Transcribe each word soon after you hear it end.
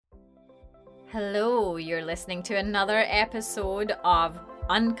Hello, you're listening to another episode of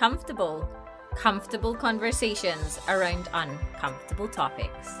Uncomfortable, comfortable conversations around uncomfortable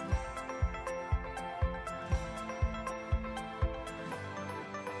topics.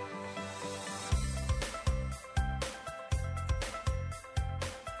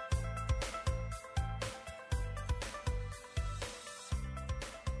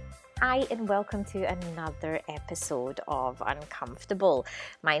 Hi, and welcome to another episode of Uncomfortable.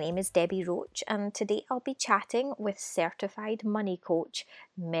 My name is Debbie Roach, and today I'll be chatting with certified money coach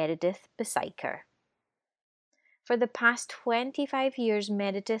Meredith Bicyker. For the past 25 years,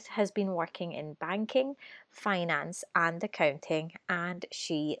 Meredith has been working in banking, finance, and accounting, and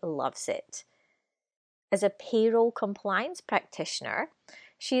she loves it. As a payroll compliance practitioner,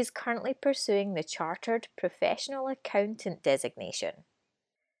 she is currently pursuing the Chartered Professional Accountant designation.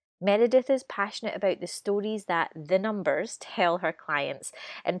 Meredith is passionate about the stories that the numbers tell her clients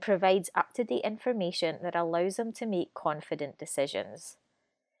and provides up-to-date information that allows them to make confident decisions.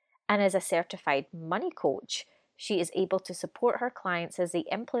 And as a certified money coach, she is able to support her clients as they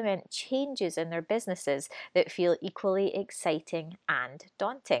implement changes in their businesses that feel equally exciting and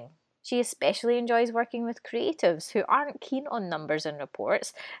daunting. She especially enjoys working with creatives who aren't keen on numbers and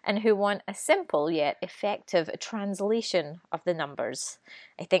reports and who want a simple yet effective translation of the numbers.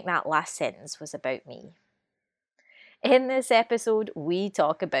 I think that last sentence was about me. In this episode, we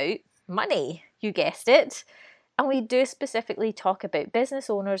talk about money. You guessed it. And we do specifically talk about business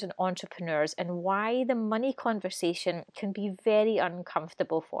owners and entrepreneurs and why the money conversation can be very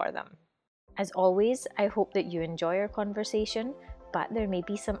uncomfortable for them. As always, I hope that you enjoy our conversation, but there may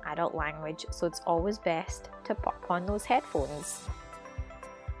be some adult language, so it's always best to pop on those headphones.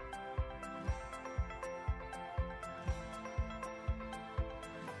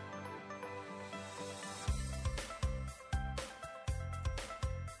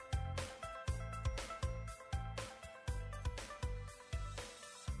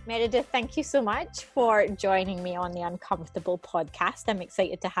 Meredith, thank you so much for joining me on the Uncomfortable podcast. I'm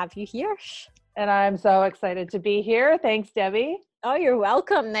excited to have you here. And I'm so excited to be here. Thanks, Debbie. Oh, you're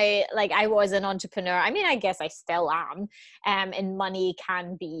welcome. Now, I was an entrepreneur. I mean, I guess I still am. And money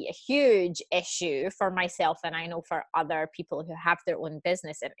can be a huge issue for myself. And I know for other people who have their own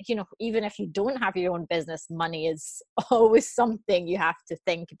business. And, even if you don't have your own business, money is always something you have to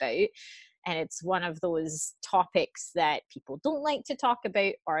think about. And it's one of those topics that people don't like to talk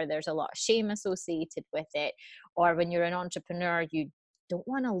about, or there's a lot of shame associated with it. Or when you're an entrepreneur, you don't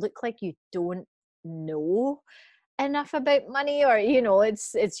want to look like you don't know enough about money, or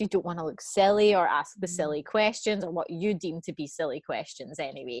it's you don't want to look silly or ask the silly questions, or what you deem to be silly questions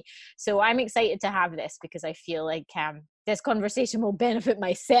anyway. So I'm excited to have this because I feel like this conversation will benefit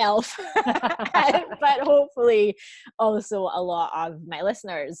myself but hopefully also a lot of my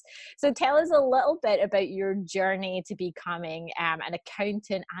listeners. So tell us a little bit about your journey to becoming an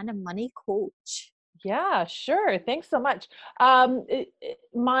accountant and a money coach. Yeah, sure. Thanks so much.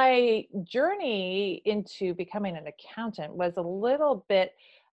 My journey into becoming an accountant was a little bit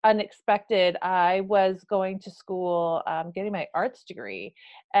unexpected. I was going to school, getting my arts degree,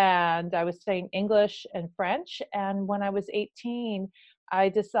 and I was studying English and French. And when I was 18, I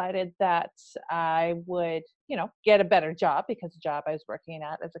decided that I would, get a better job because the job I was working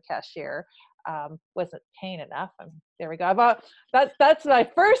at as a cashier wasn't paying enough. And there we go. That's my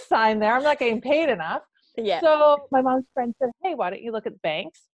first sign there. I'm not getting paid enough. Yeah. So my mom's friend said, "Hey, why don't you look at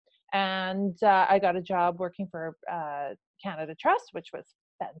banks?" And I got a job working for Canada Trust, which was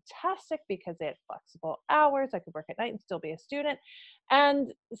fantastic because they had flexible hours. I could work at night and still be a student.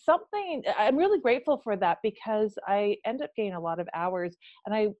 And I'm really grateful for that because I ended up getting a lot of hours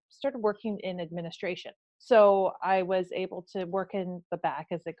and I started working in administration. So I was able to work in the back,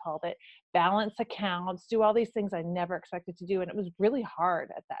 as they called it, balance accounts, do all these things I never expected to do. And it was really hard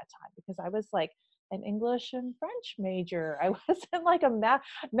at that time because I was like an English and French major. I wasn't like a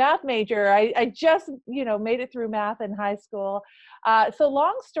math major. I just, made it through math in high school. So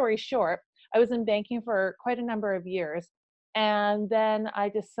long story short, I was in banking for quite a number of years. And then I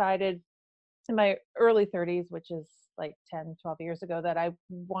decided in my early 30s, which is like 10, 12 years ago, that I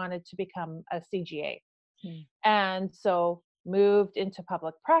wanted to become a CGA. And so moved into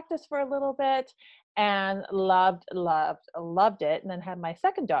public practice for a little bit and loved it. And then had my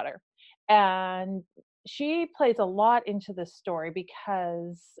second daughter. And she plays a lot into this story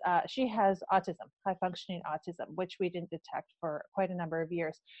because she has autism, high functioning autism, which we didn't detect for quite a number of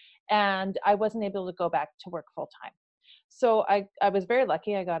years. And I wasn't able to go back to work full time. So I was very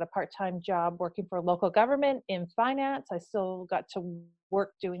lucky. I got a part-time job working for local government in finance. I still got to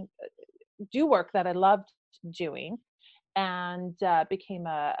do work that I loved doing. and became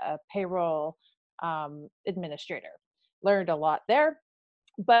a payroll administrator. Learned a lot there.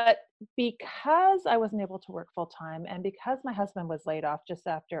 But because I wasn't able to work full time and because my husband was laid off just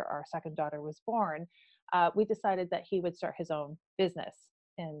after our second daughter was born, we decided that he would start his own business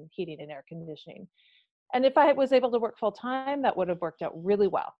in heating and air conditioning. And if I was able to work full time, that would have worked out really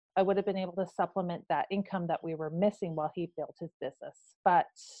well. I would have been able to supplement that income that we were missing while he built his business. But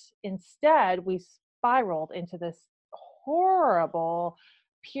instead, we spiraled into this horrible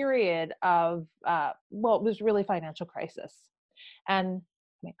period of, well, it was really financial crisis. And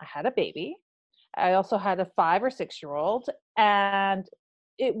I mean, I had a baby. I also had a 5 or 6 year old. And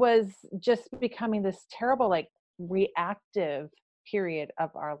it was just becoming this terrible, like reactive period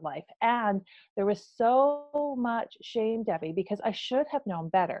of our life. And there was so much shame, Debbie, because I should have known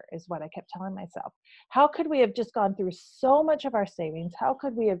better, is what I kept telling myself. How could we have just gone through so much of our savings? How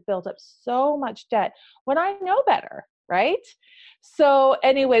could we have built up so much debt when I know better? Right. So,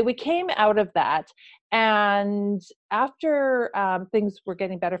 anyway, we came out of that. And after things were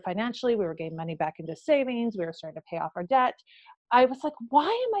getting better financially, we were getting money back into savings, we were starting to pay off our debt. I was like, why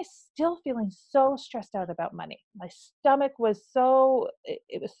am I still feeling so stressed out about money? My stomach was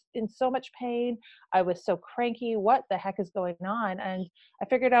it was in so much pain. I was so cranky. What the heck is going on? And I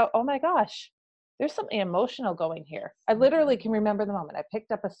figured out, oh my gosh, there's something emotional going here. I literally can remember the moment I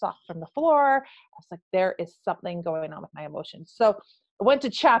picked up a sock from the floor. I was like, there is something going on with my emotions. So I went to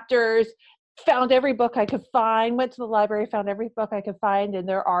Chapters, found every book I could find, went to the library, found every book I could find. And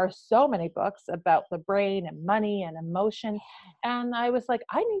there are so many books about the brain and money and emotion. And I was like,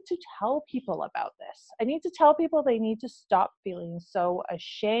 I need to tell people about this. I need to tell people they need to stop feeling so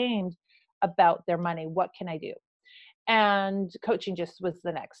ashamed about their money. What can I do? And coaching just was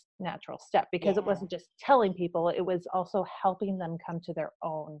the next natural step, because it Yeah. wasn't just telling people, it was also helping them come to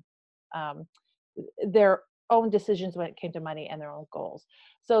um, their own decisions when it came to money and their own goals.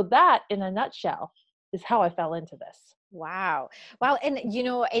 So that, in a nutshell, is how I fell into this. Wow. Wow. And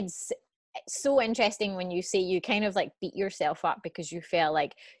it's so interesting when you say you kind of like beat yourself up because you feel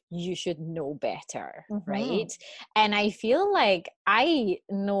like you should know better, Mm-hmm. right? And I feel like I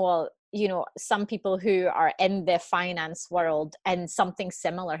know, some people who are in the finance world and something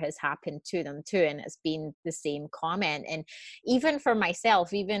similar has happened to them too. And it's been the same comment. And even for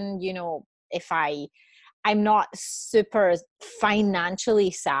myself, even, if I'm not super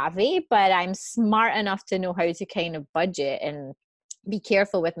financially savvy, but I'm smart enough to know how to kind of budget and be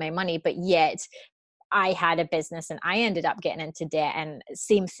careful with my money. But yet I had a business and I ended up getting into debt, and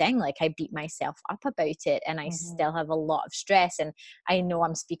same thing, like I beat myself up about it and I Mm-hmm. still have a lot of stress. And I know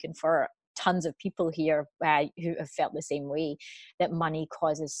I'm speaking for tons of people here who have felt the same way, that money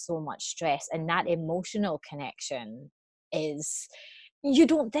causes so much stress, and that emotional connection is, you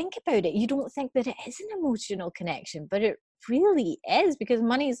don't think about it. You don't think that it is an emotional connection, but it really is, because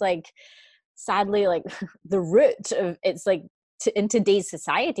money is like, sadly, like the root of it's like, in today's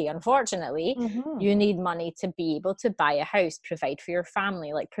society, unfortunately, Mm-hmm. you need money to be able to buy a house, provide for your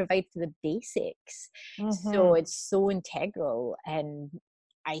family, like provide for the basics. So Mm-hmm. it's so integral. And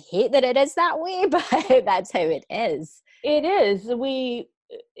I hate that it is that way, but that's how it is. It is.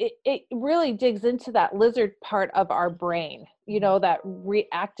 It really digs into that lizard part of our brain, that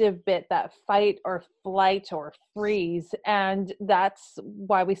reactive bit, that fight or flight or freeze. And that's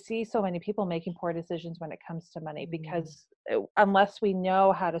why we see so many people making poor decisions when it comes to money, Mm. because unless we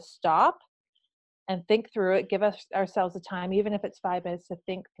know how to stop and think through it, give ourselves the time, even if it's 5 minutes, to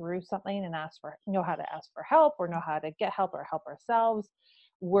think through something and know how to ask for help, or know how to get help or help ourselves,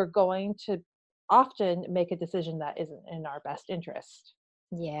 we're going to often make a decision that isn't in our best interest.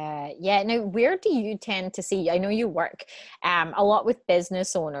 Yeah, yeah. Now, where do you tend to see? I know you work a lot with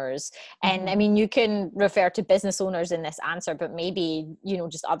business owners, and I Mhm. mean, you can refer to business owners in this answer, but maybe,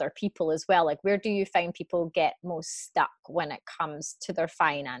 just other people as well. Like, where do you find people get most stuck when it comes to their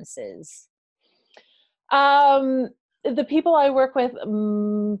finances? Um, the people I work with,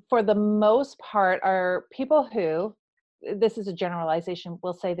 for the most part, are people who, this is a generalization,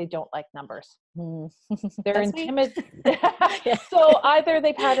 will say they don't like numbers. Hmm. They're That's me. intimidated. Yeah. So either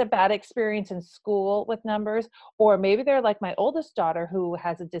they've had a bad experience in school with numbers, or maybe they're like my oldest daughter, who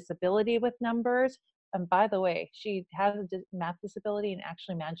has a disability with numbers. And by the way, she has a math disability and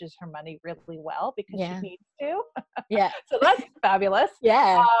actually manages her money really well because she Yeah. needs to. Yeah. So that's fabulous.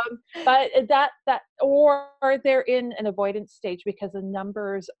 Yeah. But or they're in an avoidance stage because the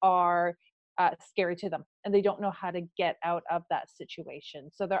numbers are scary to them and they don't know how to get out of that situation.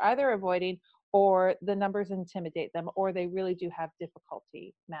 So they're either avoiding, or the numbers intimidate them, or they really do have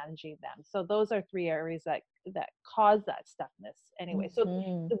difficulty managing them. So those are three areas that cause that stuckness anyway. So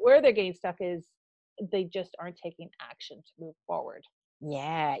Hmm. where they're getting stuck is they just aren't taking action to move forward.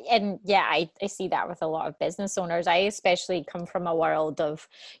 Yeah. And yeah, I see that with a lot of business owners. I especially come from a world of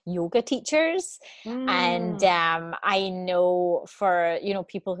yoga teachers. And Mm. I know for,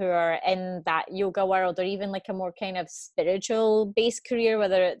 people who are in that yoga world, or even like a more kind of spiritual based career,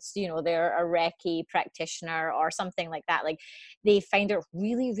 whether it's, they're a Reiki practitioner or something like that, like they find it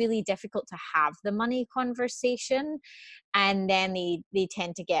really, really difficult to have the money conversation. And then they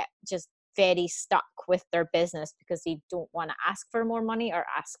tend to get just very stuck with their business because they don't want to ask for more money or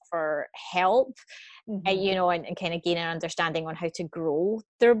ask for help, Mhm. and kind of gain an understanding on how to grow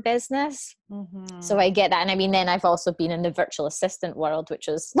their business. So Mhm. I get that. And I mean, then I've also been in the virtual assistant world, which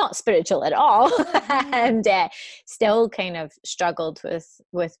is not spiritual at all, Mhm. and still kind of struggled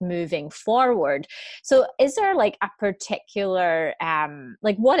with moving forward. So is there like a particular,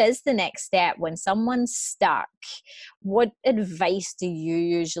 like what is the next step when someone's stuck? What advice do you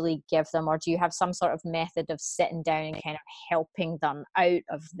usually give them? Or do you have some sort of method of sitting down and kind of helping them out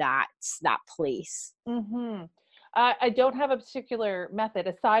of that place? Mhm. I don't have a particular method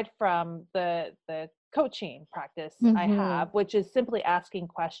aside from the coaching practice I Mm-hmm. have, which is simply asking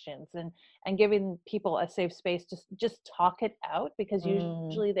questions and giving people a safe space to just talk it out, because Mm,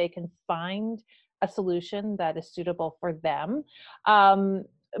 usually they can find a solution that is suitable for them. Um,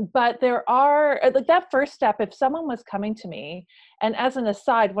 but there are like that first step. If someone was coming to me, and as an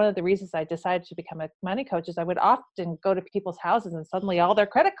aside, one of the reasons I decided to become a money coach is I would often go to people's houses and suddenly all their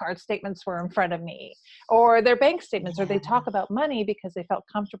credit card statements were in front of me, or their bank statements, or they yeah. talk about money because they felt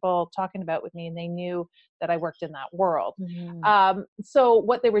comfortable talking about with me and they knew that I worked in that world. Mhm. So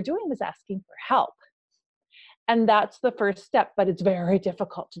what they were doing was asking for help. And that's the first step, but it's very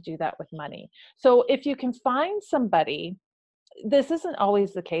difficult to do that with money. So if you can find somebody, this isn't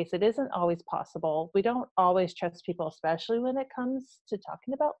always the case. It isn't always possible. We don't always trust people, especially when it comes to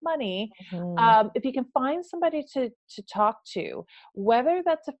talking about money. Mhm. If you can find somebody to talk to, whether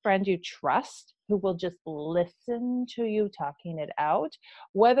that's a friend you trust who will just listen to you talking it out,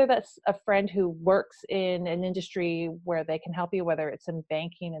 whether that's a friend who works in an industry where they can help you, whether it's in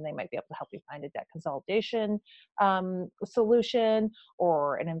banking and they might be able to help you find a debt consolidation solution,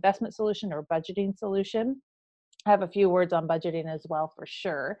 or an investment solution, or budgeting solution. I have a few words on budgeting as well, for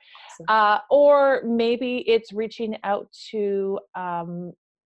sure. Awesome. Or maybe it's reaching out to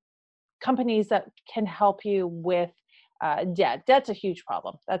companies that can help you with debt. Debt's a huge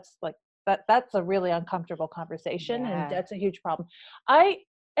problem. That's like that's a really uncomfortable conversation, and Yeah. debt's a huge problem. I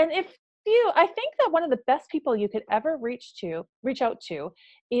and if you, I think that one of the best people you could ever reach out to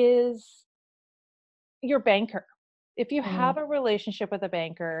is your banker. If you Mm. have a relationship with a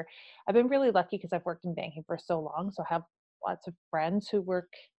banker, I've been really lucky because I've worked in banking for so long. So I have lots of friends who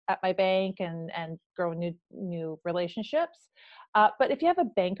work at my bank and grow new relationships. But if you have a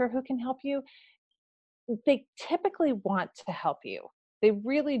banker who can help you, they typically want to help you. They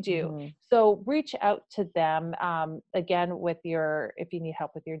really do. Mhm. So reach out to them, again, with your, if you need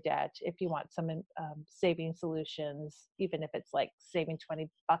help with your debt, if you want some saving solutions, even if it's like saving $20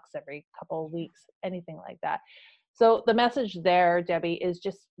 every couple of weeks, anything like that. So the message there, Debbie, is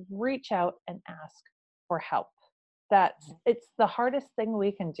just reach out and ask for help. That's, it's the hardest thing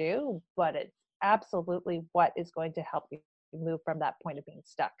we can do, but it's absolutely what is going to help you move from that point of being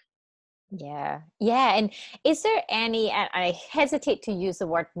stuck. Yeah. Yeah. And is there any, and I hesitate to use the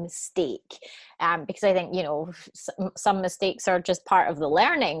word mistake, because I think, some mistakes are just part of the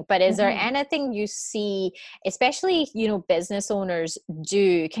learning, but is there Mhm. anything you see, especially, business owners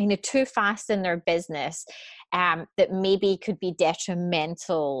do kind of too fast in their business, that maybe could be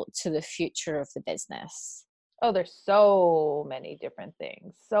detrimental to the future of the business? Oh, there's so many different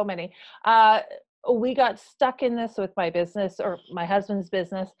things. So many. Uh, we got stuck in this with my business, or my husband's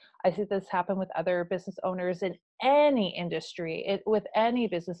business. I see this happen with other business owners in any industry, with any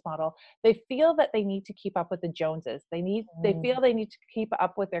business model. They feel that they need to keep up with the Joneses. They Mm, feel they need to keep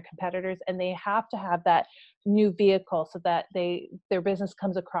up with their competitors, and they have to have that new vehicle so that their business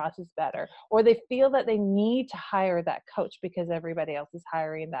comes across as better, or they feel that they need to hire that coach because everybody else is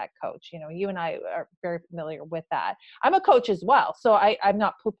hiring that coach. You and I are very familiar with that. I'm a coach as well, so I'm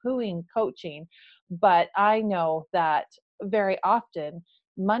not poo-pooing coaching, but I know that very often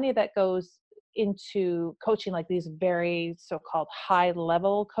money that goes into coaching, like these very so-called high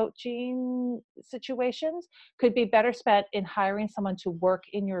level coaching situations, could be better spent in hiring someone to work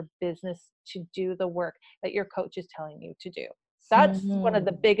in your business to do the work that your coach is telling you to do. That's one of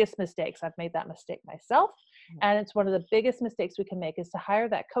the mhm. biggest mistakes. I've made that mistake myself. And it's one of the biggest mistakes we can make, is to hire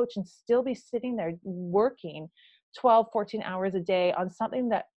that coach and still be sitting there working 12, 14 hours a day on something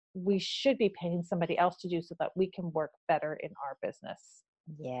that we should be paying somebody else to do so that we can work better in our business.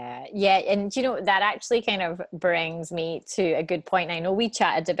 Yeah, yeah, and that actually kind of brings me to a good point. I know we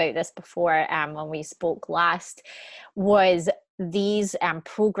chatted about this before when we spoke last, was these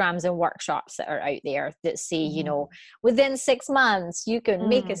programs and workshops that are out there that say, Mhm. within 6 months you can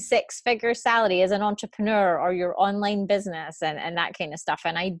make a Mm. six-figure salary as an entrepreneur or your online business and that kind of stuff.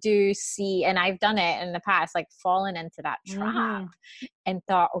 And I do see, and I've done it in the past, like fallen into that trap Mhm. and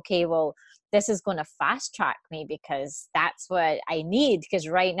thought, okay, well, this is going to fast track me because that's what I need. Because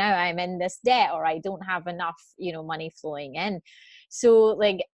right now I'm in this debt or I don't have enough, money flowing in. So,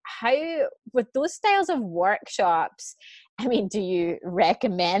 like, how, with those styles of workshops, I mean, do you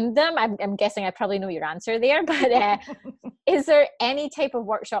recommend them? I'm guessing I probably know your answer there, but is there any type of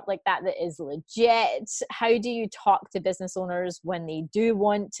workshop like that that is legit? How do you talk to business owners when they do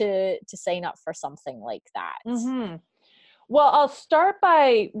want to sign up for something like that? Mhm. Well, I'll start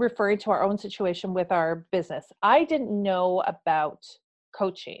by referring to our own situation with our business. I didn't know about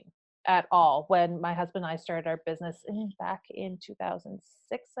coaching at all when my husband and I started our business back in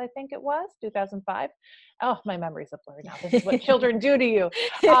 2006, I think it was, 2005. Oh, my memory's a blur now. This is what children do to you.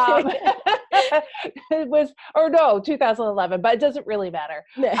 Um, it was, or no, 2011, but it doesn't really matter.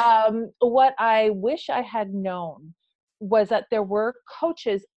 What I wish I had known was that there were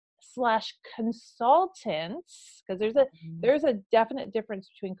coaches slash consultants, because there's a definite difference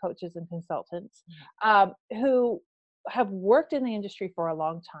between coaches and consultants, who have worked in the industry for a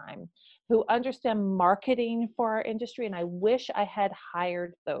long time, who understand marketing for our industry, and I wish I had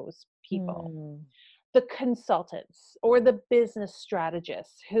hired those people. Mm. The consultants or the business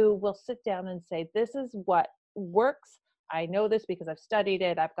strategists who will sit down and say, this is what works. I know this because I've studied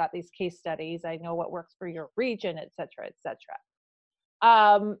it. I've got these case studies. I know what works for your region, et cetera, et cetera.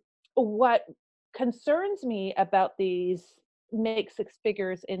 What concerns me about these make six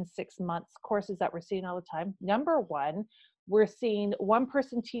figures in 6 months courses that we're seeing all the time, number one, we're seeing one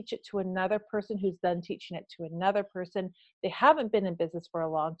person teach it to another person who's then teaching it to another person. They haven't been in business for a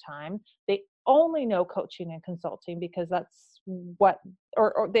long time. They only know coaching and consulting because that's what,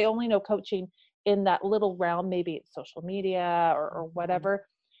 or they only know coaching in that little realm. Maybe it's social media or whatever.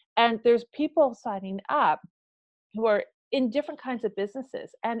 And there's people signing up who are in different kinds of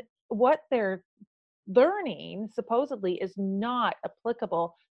businesses, and what they're learning supposedly is not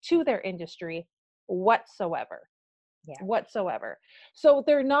applicable to their industry whatsoever. Yeah. So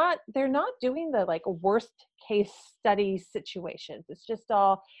they're not doing the like worst case study situations. It's just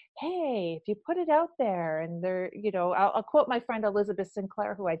all, hey, if you put it out there, and I'll quote my friend Elizabeth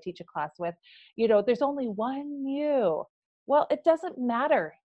Sinclair, who I teach a class with, there's only one you. Well, it doesn't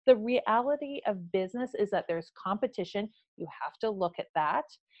matter. The reality of business is that there's competition. You have to look at that.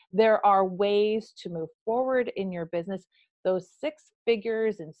 There are ways to move forward in your business. Those six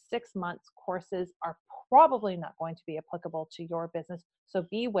figures in 6 months courses are probably not going to be applicable to your business. So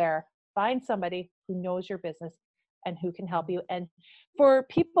beware, find somebody who knows your business and who can help you. And for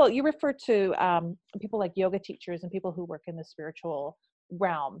people, you refer to people like yoga teachers and people who work in the spiritual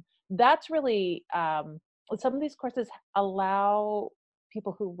realm. That's really, some of these courses allow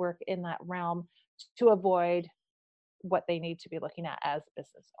people who work in that realm to avoid what they need to be looking at as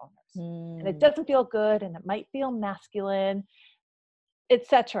business owners. And it Mm. doesn't feel good, and it might feel masculine,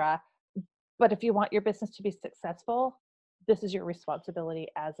 etc. But if you want your business to be successful, this is your responsibility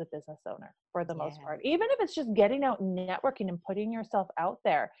as a business owner for the most Yeah. part. Even if it's just getting out and networking and putting yourself out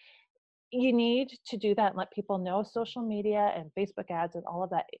there, you need to do that and let people know. Social media and Facebook ads and all of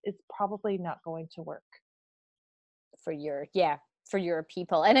that, it's probably not going to work. For your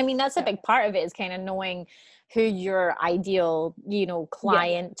people. And I mean, that's a Yeah. big part of it, is kind of knowing who your ideal, Yes.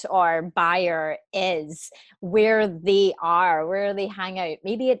 client or buyer is, where they are, where they hang out.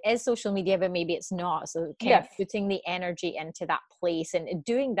 Maybe it is social media, but maybe it's not. So kind of Yes. putting the energy into that place and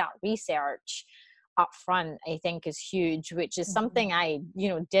doing that research up front, I think, is huge, which is Mhm. something I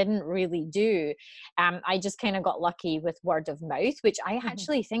didn't really do. I just kind of got lucky with word of mouth, which I Mhm.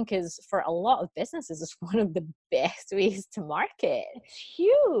 actually think is, for a lot of businesses, is one of the best ways to market. It's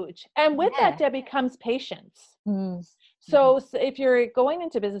huge. And with that, Yeah. Debbie, comes patience. Mm. Mhm. So if you're going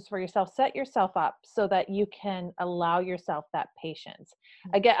into business for yourself, set yourself up so that you can allow yourself that patience.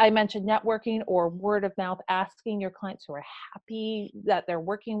 Again, I mentioned networking or word of mouth, asking your clients who are happy that they're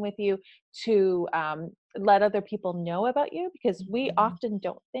working with you to let other people know about you, because we Mhm. often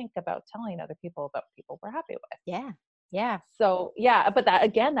don't think about telling other people about people we're happy with. Yeah. Yeah. So yeah, but that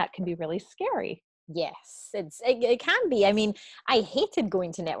again, that can be really scary. Yes, it can be. I mean, I hated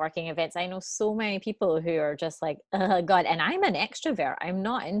going to networking events. I know so many people who are just like, oh God, and I'm an extrovert. I'm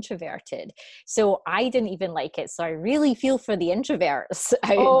not introverted. So I didn't even like it. So I really feel for the introverts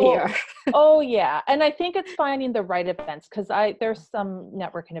out there. Oh, oh yeah. And I think it's finding the right events, because there's some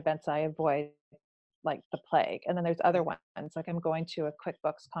networking events I avoid like the plague. And then there's other ones, like I'm going to a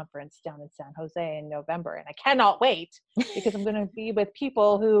QuickBooks conference down in San Jose in November, and I cannot wait because I'm going to be with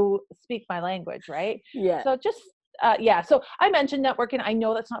people who speak my language, right? Yeah. So just, yeah. So I mentioned networking. I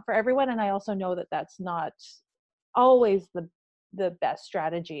know that's not for everyone. And I also know that that's not always the best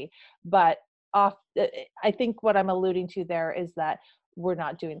strategy. But I think what I'm alluding to there is that we're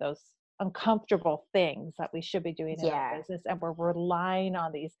not doing those uncomfortable things that we should be doing in our Yeah. business, and we're relying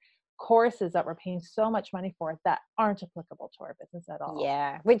on these courses that we're paying so much money for that aren't applicable to our business at all.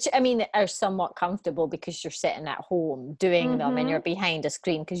 Yeah, which I mean are somewhat comfortable because you're sitting at home doing them and you're Mhm. behind a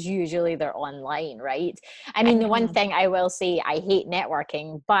screen because usually they're online, right? I mean, the one Mhm. thing I will say, I hate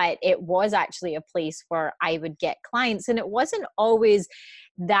networking, but it was actually a place where I would get clients, and it wasn't always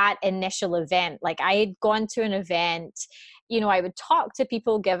that initial event. Like I had gone to an event, I would talk to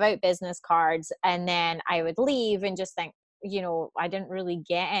people, give out business cards, and then I would leave and just think, I didn't really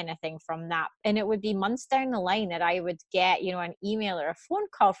get anything from that. And it would be months down the line that I would get, an email or a phone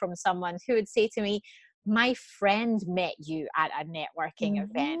call from someone who would say to me, my friend met you at a networking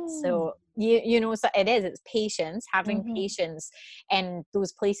event. Mhm. So, so it's patience, having Mhm. patience. And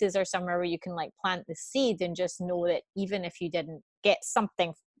those places are somewhere where you can like plant the seed and just know that even if you didn't get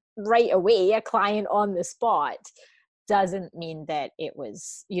something right away, a client on the spot, doesn't mean that it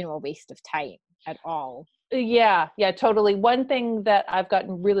was, a waste of time at all. Yeah, yeah, totally. One thing that I've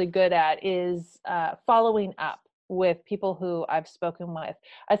gotten really good at is following up with people who I've spoken with,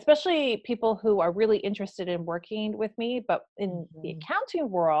 especially people who are really interested in working with me. But in the Mhm. accounting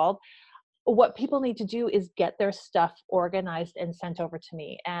world, what people need to do is get their stuff organized and sent over to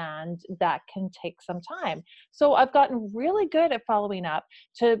me, and that can take some time. So I've gotten really good at following up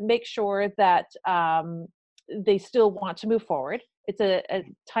to make sure that they still want to move forward. It's a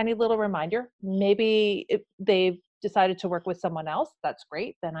tiny little reminder. Maybe if they've decided to work with someone else, that's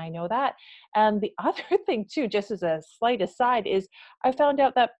great, then I know that. And the other thing too, just as a slight aside, is I found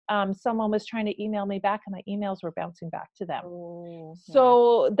out that someone was trying to email me back and my emails were bouncing back to them. Oh, yeah.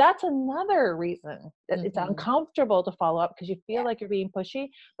 So that's another reason that it's Mhm. uncomfortable to follow up, because you feel Yeah. like you're being pushy.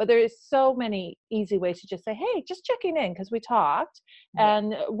 But there is so many easy ways to just say, hey, just checking in because we talked Yeah.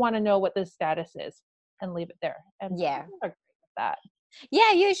 and want to know what the status is, and leave it there. And Yeah. people are great with that.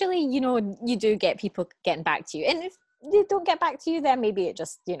 Yeah, usually, you do get people getting back to you. And if they don't get back to you, then maybe it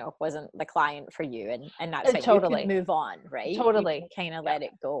just, wasn't the client for you. And that's fine. You can Totally. move on, right? You can Totally. kind of Yeah. let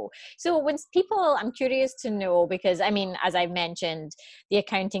it go. So when people, I'm curious to know, because I mean, as I mentioned, the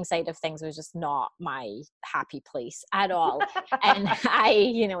accounting side of things was just not my happy place at all. And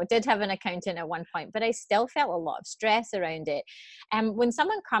I, did have an accountant at one point, but I still felt a lot of stress around it. And when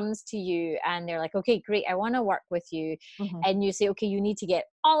someone comes to you and they're like, okay, great, I want to work with you, Mhm. and you say, okay, you need to get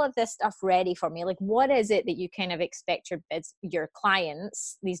all of this stuff ready for me, like what is it that you kind of expect your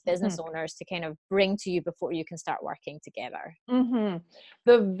clients, these business Mhm. owners, to kind of bring to you before you can start working together? Mhm.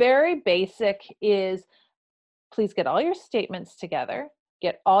 The very basic is, please get all your statements together,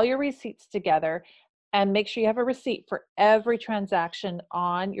 get all your receipts together, and make sure you have a receipt for every transaction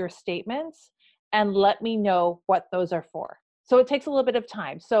on your statements, and let me know what those are for. So it takes a little bit of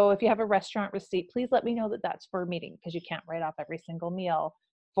time. So if you have a restaurant receipt, please let me know that that's for a meeting, because you can't write off every single meal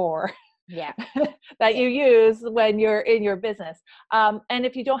for Yeah. that Yeah. you use when you're in your business. And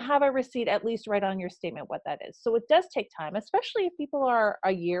if you don't have a receipt, at least write on your statement what that is. So it does take time, especially if people are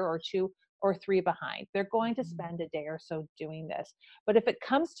a year or two or three behind. They're going to Mhm. spend a day or so doing this. But if it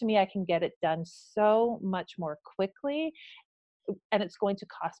comes to me, I can get it done so much more quickly, and it's going to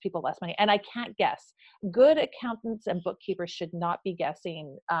cost people less money. And I can't guess. Good accountants and bookkeepers should not be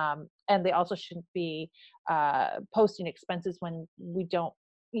guessing, and they also shouldn't be posting expenses when we don't.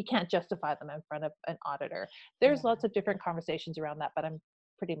 You can't justify them in front of an auditor. There's Yeah. lots of different conversations around that, but I'm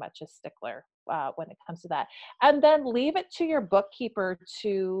pretty much a stickler when it comes to that. And then leave it to your bookkeeper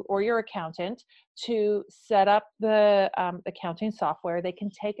to, or your accountant, to set up the accounting software. They can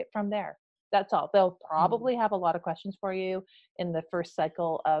take it from there. That's all. They'll Mm. probably have a lot of questions for you in the first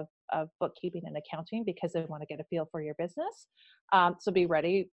cycle of bookkeeping and accounting, because they want to get a feel for your business. So be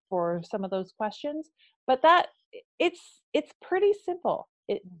ready for some of those questions. But it's pretty simple.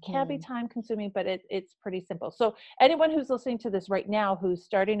 It can be Mhm. time consuming, but it's pretty simple. So anyone who's listening to this right now, who's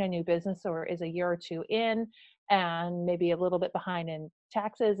starting a new business or is a year or two in and maybe a little bit behind in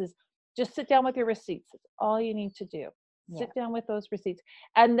taxes, is just sit down with your receipts. It's all you need to do. Yeah. Sit down with those receipts.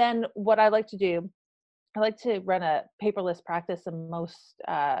 And then what I like to do I like to run a paperless practice, and most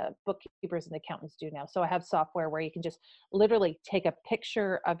bookkeepers and accountants do now. So I have software where you can just literally take a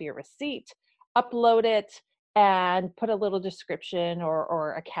picture of your receipt, upload it, and put a little description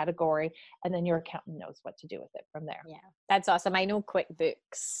or a category, and then your accountant knows what to do with it from there. Yeah, that's awesome. I know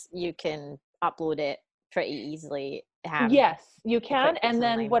QuickBooks, you can upload it pretty easily. Yes, you The can. QuickBooks And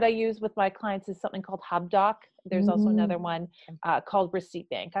then Online what I one. use with my clients is something called HubDoc. There's also Mm. another one called Receipt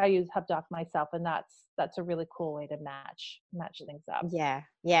Bank. I use HubDoc myself, and that's a really cool way to match things up. Yeah,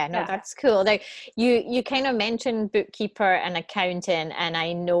 no, Yeah. that's cool. Now, you kind of mentioned bookkeeper and accountant, and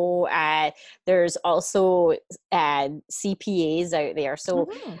I know there's also CPAs out there. So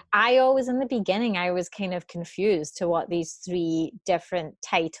Mhm. I always, in the beginning, I was kind of confused to what these three different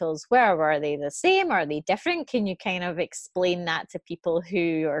titles were. Were they the same? Are they different? Can you kind of explain that to people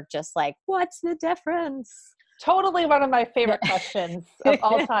who are just like, what's the difference? Totally one of my Yeah. favorite questions of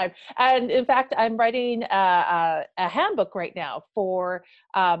all time. And in fact, I'm writing a handbook right now for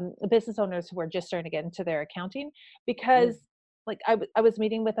business owners who are just starting to get into their accounting, because like I was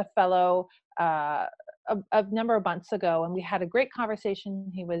meeting with a fellow a number of months ago, and we had a great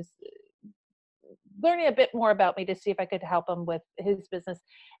conversation. He was learning a bit more about me to see if I could help him with his business.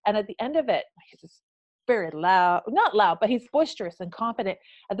 And at the end of it, he's just very loud, not loud, but he's boisterous and confident.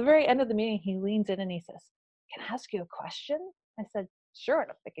 At the very end of the meeting, he leans in and he says, "Can I ask you a question?" I said, "Sure."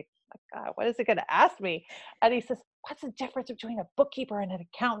 And I'm thinking, my God, what is it going to ask me? And he says, "What's the difference between a bookkeeper and an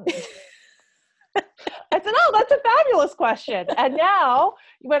accountant?" I said, "Oh, that's a fabulous question." And now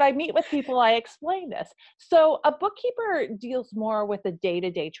when I meet with people, I explain this. So a bookkeeper deals more with the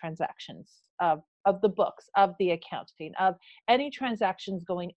day-to-day transactions of the books, of the accounting, of any transactions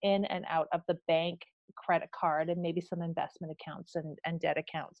going in and out of the bank, credit card, and maybe some investment accounts and debt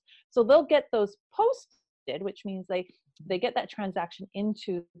accounts. So they'll get those posted, which means they get that transaction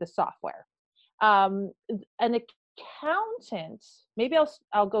into the software. An accountant, maybe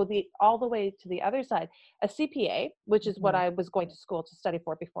I'll go all the way to the other side. A CPA, which is what Mhm. I was going to school to study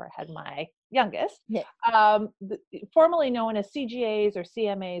for before I had my youngest, Yeah. formerly known as CGAs or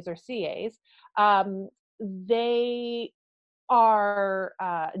CMAs or CAs. They are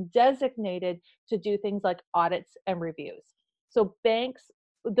designated to do things like audits and reviews. So banks,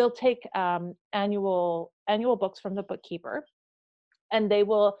 they'll take annual books from the bookkeeper, and they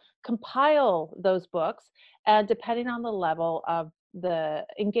will compile those books, and depending on the level of the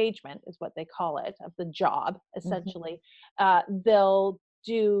engagement, is what they call it, of the job Mhm. essentially, they'll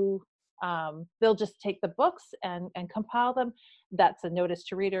do they'll just take the books and compile them. That's a notice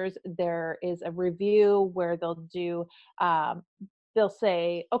to readers. There is a review where um, they'll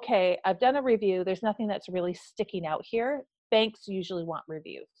say, "Okay, I've done a review, there's nothing that's really sticking out here." Banks usually want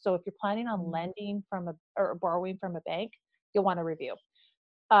reviews, so if you're planning on Mm. lending from a or borrowing from a bank, you'll want a review.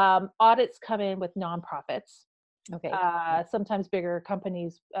 Audits come in with nonprofits. Okay. Sometimes bigger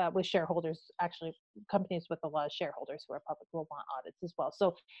companies with shareholders, actually companies with a lot of shareholders who are public, will want audits as well.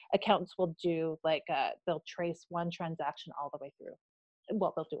 So accountants will do like they'll trace one transaction all the way through.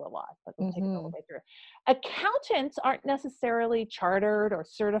 Well, they'll do a lot, but they'll take it all the Mhm. way through. Accountants aren't necessarily chartered or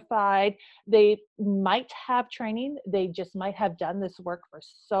certified. They might have training. They just might have done this work for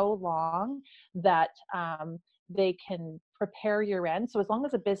so long that they can prepare year end. So as long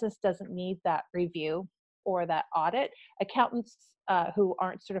as a business doesn't need that review or that audit, accountants who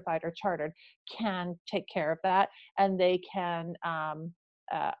aren't certified or chartered can take care of that, and they can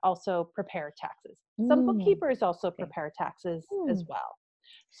also prepare taxes. Some Mm. bookkeepers also Okay. prepare taxes as Mm. well.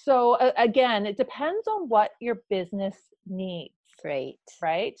 So again, it depends on what your business needs, Great.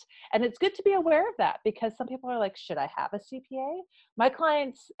 right? And it's good to be aware of that, because some people are like, should I have a CPA? My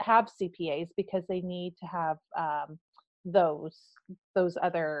clients have CPAs because they need to have those those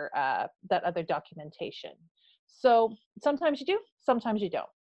other that other documentation. So sometimes you do, sometimes you don't.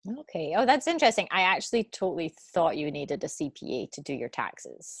 Okay. Oh, that's interesting. I actually totally thought you needed a CPA to do your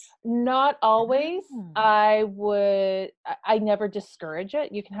taxes. Not always. Ah. I never discourage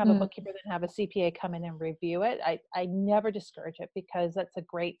it. You can have a Mm. bookkeeper then have a CPA come in and review it. I never discourage it, because that's a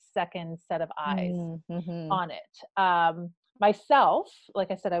great second set of eyes Mm. Mhm. on it. Myself, like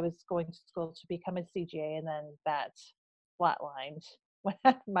I said, I was going to school to become a CGA, and then that flatlined when I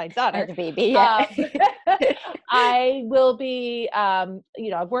had my daughter. Had a baby, yeah. Um, I will be,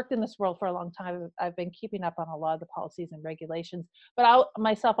 I've worked in this world for a long time. I've been keeping up on a lot of the policies and regulations, but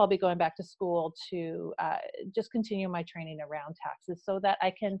I'll be going back to school to just continue my training around taxes so that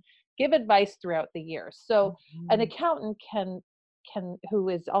I can give advice throughout the year. So an Mhm. accountant can who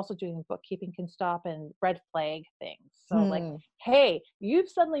is also doing bookkeeping can stop and red flag things. So like, Hmm. hey, you've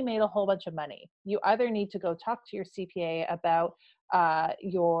suddenly made a whole bunch of money. You either need to go talk to your CPA about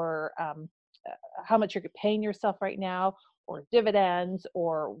your how much you're paying yourself right now, or dividends,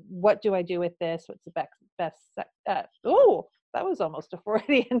 or what do I do with this? What's the oh, that was almost a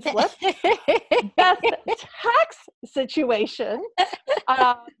Freudian slip. Best tax situation.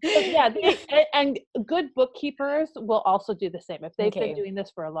 Yeah, and good bookkeepers will also do the same. If they've been Okay. doing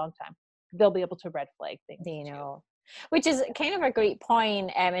this for a long time, they'll be able to red flag things You too. know, which is kind of a great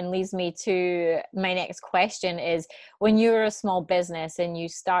point, and leads me to my next question is, when you're a small business and you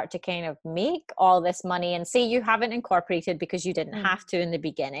start to kind of make all this money, and say you haven't incorporated because you didn't have to in the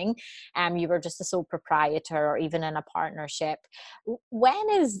beginning, you were just a sole proprietor or even in a partnership, when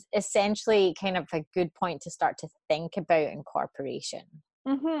is essentially kind of a good point to start to think about incorporation?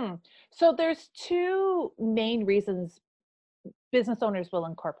 Mm-hmm. So there's two main reasons business owners will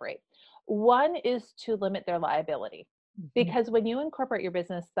incorporate. One is to limit their liability. Mhm. Because when you incorporate your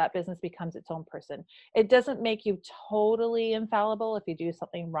business, that business becomes its own person. It doesn't make you totally infallible. If you do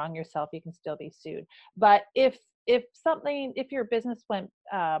something wrong yourself, you can still be sued. But if your business went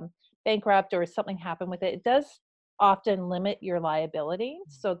bankrupt or something happened with it, it does often limit your liability.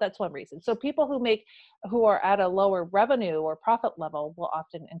 So that's one reason. So people who are at a lower revenue or profit level will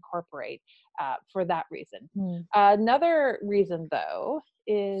often incorporate for that reason. Mm. Another reason, though,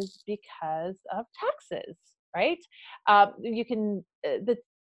 is because of taxes, right? You can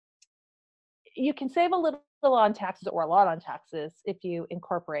you can save a little on taxes or a lot on taxes if you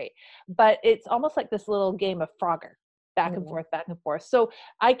incorporate, but it's almost like this little game of Frogger, back and Yeah. forth, back and forth. So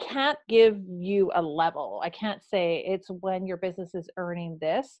I can't give you a level. I can't say it's when your business is earning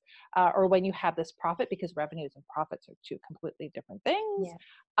this or when you have this profit, because revenues and profits are two completely different things.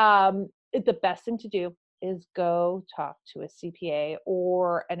 Yeah. The best thing to do is go talk to a CPA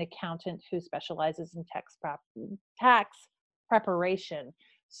or an accountant who specializes in tax preparation,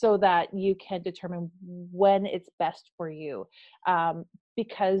 so that you can determine when it's best for you.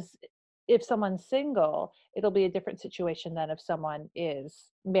 Because if someone's single, it'll be a different situation than if someone is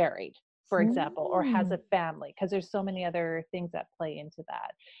married, for example, or has Mm. a family, because there's so many other things that play into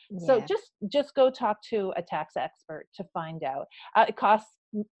that. So Yeah. just go talk to a tax expert to find out. It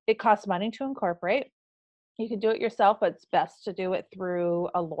costs money to incorporate. You can do it yourself, but it's best to do it through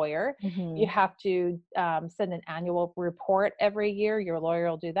a lawyer. You Mhm. have to send an annual report every year. Your lawyer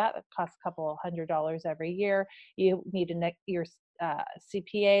will do that. It costs a couple $100 every year. You need your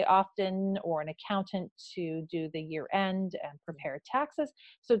CPA often, or an accountant to do the year end and prepare taxes.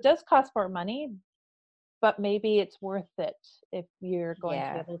 So it does cost more money, but maybe it's worth it if you're going to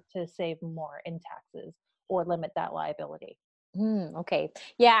be Yeah. able to save more in taxes or limit that liability. Okay.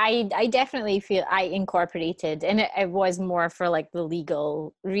 Yeah, I definitely feel I incorporated, and it was more for like the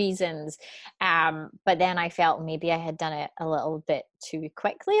legal reasons. But then I felt maybe I had done it a little bit too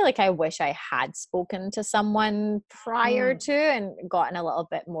quickly. Like I wish I had spoken to someone prior Mm. to and gotten a little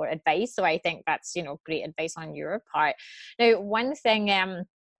bit more advice. So I think that's, great advice on your part. Now, one thing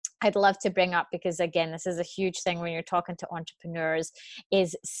I'd love to bring up, because again, this is a huge thing when you're talking to entrepreneurs,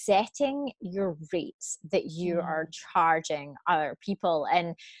 is setting your rates that you are Mm. charging other people.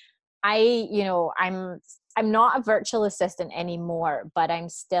 And I'm not a virtual assistant anymore, but I'm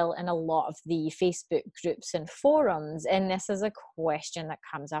still in a lot of the Facebook groups and forums. And this is a question that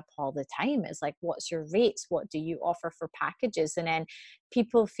comes up all the time. It's like, what's your rates? What do you offer for packages? And then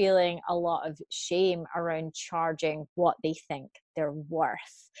people feeling a lot of shame around charging what they think they're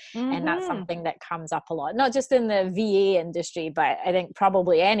worth. And that's Hmm. something that comes up a lot, not just in the VA industry, but I think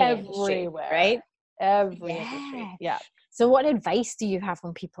probably any industry, right? Everywhere, every industry. Yeah. Yeah. So, what advice do you have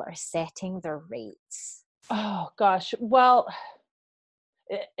when people are setting their rates? Oh gosh. Well,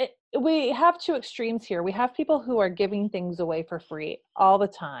 we have two extremes here. We have people who are giving things away for free all the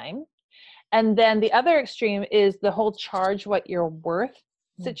time. And then the other extreme is the whole charge what you're worth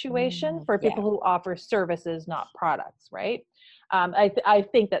situation Mhm. for Yeah. people who offer services, not products, right? I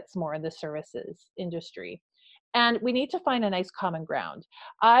think that's more in the services industry. And we need to find a nice common ground.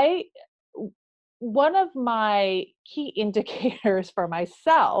 I One of my key indicators for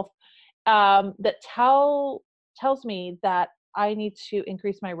myself that tells me that I need to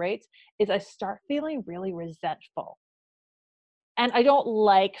increase my rates is I start feeling really resentful. And I don't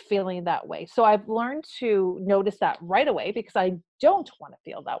like feeling that way. So I've learned to notice that right away, because I don't want to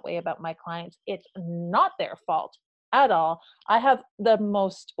feel that way about my clients. It's not their fault at all. I have the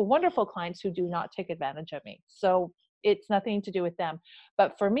most wonderful clients who do not take advantage of me. So it's nothing to do with them.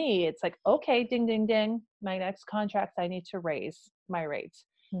 But for me, it's like, okay, ding, ding, ding. My next contract, I need to raise my rates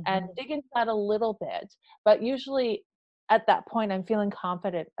and Mhm. dig into that a little bit. But usually at that point, I'm feeling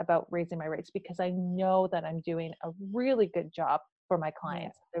confident about raising my rates because I know that I'm doing a really good job for my Yeah.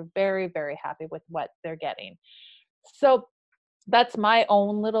 clients. They're very, very happy with what they're getting. So That's my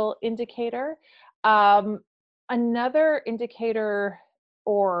own little indicator. Um, Another indicator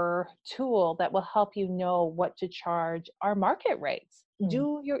or tool that will help you know what to charge are market rates.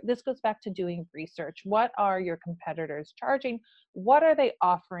 Mm. This goes back to doing research. What are your competitors charging? What are they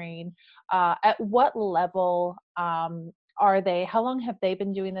offering? At what level are they? How long have they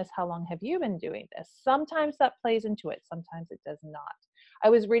been doing this? How long have you been doing this? Sometimes that plays into it, sometimes it does not. I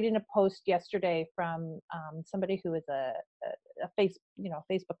was reading a post yesterday from somebody who is a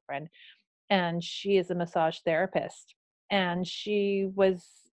Facebook friend, and she is a massage therapist, and she was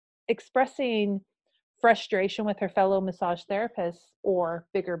expressing frustration with her fellow massage therapists or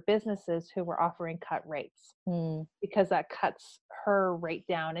bigger businesses who were offering cut rates Mm. because that cuts her rate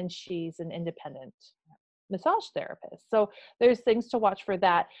down, and she's an independent massage therapist. So there's things to watch for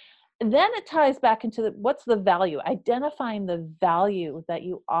that. And then it ties back into what's the value, identifying the value that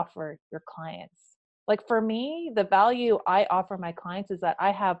you offer your clients. Like for me, the value I offer my clients is that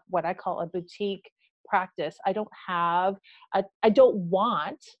I have what I call a boutique practice. I don't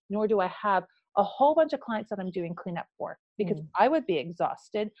want, nor do I have a whole bunch of clients that I'm doing cleanup for, because Mm. I would be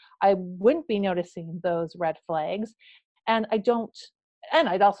exhausted. I wouldn't be noticing those red flags. And I don't, and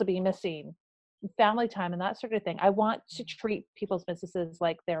I'd also be missing family time and that sort of thing. I want to treat people's businesses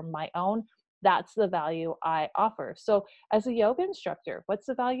like they're my own. That's the value I offer. So, as a yoga instructor, what's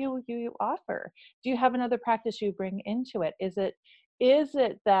the value you offer? Do you have another practice you bring into it? Is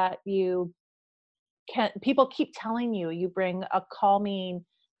it that you can people keep telling you you bring a calming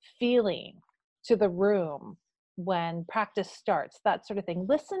feeling to the room when practice starts, that sort of thing.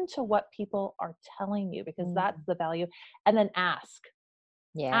 Listen to what people are telling you, because Mm. that's the value. And then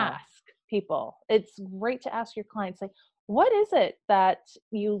Yeah. ask people. It's great to ask your clients, like, what is it that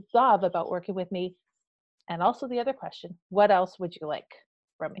you love about working with me? And also the other question, what else would you like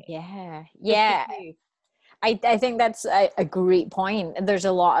from me? Yeah. Just in Yeah. case. I think that's a great point. There's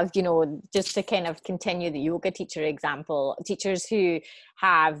a lot of, just to kind of continue the yoga teacher example, teachers who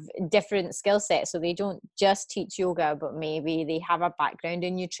have different skill sets. So they don't just teach yoga, but maybe they have a background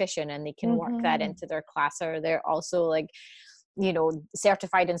in nutrition and they can work that Mm-hmm. into their class, or they're also like,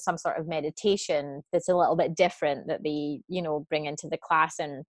 certified in some sort of meditation that's a little bit different that they, bring into the class.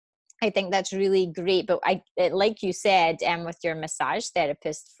 And I think that's really great. But like you said, with your massage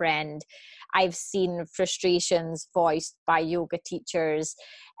therapist friend, I've seen frustrations voiced by yoga teachers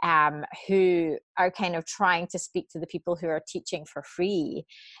who are kind of trying to speak to the people who are teaching for free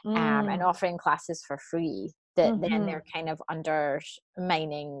and Mm. offering classes for free. That then Mm-hmm. they're kind of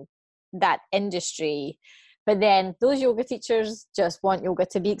undermining that industry. But then those yoga teachers just want yoga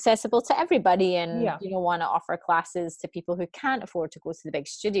to be accessible to everybody, and Yeah. want to offer classes to people who can't afford to go to the big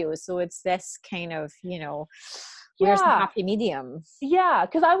studios. So it's this kind of, where's the Yeah. happy medium? Yeah,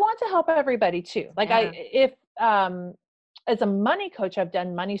 because I want to help everybody too. Like Yeah. if as a money coach, I've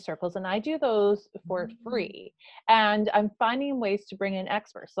done money circles, and I do those for Mm. free. And I'm finding ways to bring in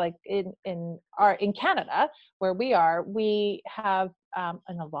experts. Like in Canada, where we are, we have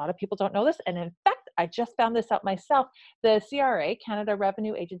and a lot of people don't know this. And in fact, I just found this out myself. The CRA, Canada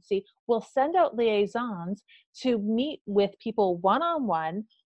Revenue Agency, will send out liaisons to meet with people one on one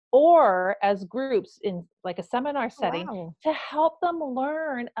or as groups in like a seminar Oh, setting wow. to help them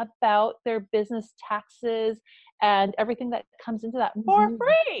learn about their business taxes and everything that comes into that for Mhm.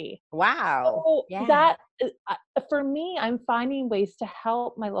 free. Wow. So Yeah. that for me, I'm finding ways to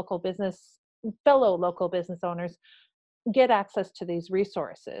help my fellow local business owners get access to these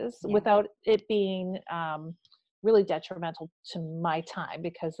resources Yeah. without it being really detrimental to my time,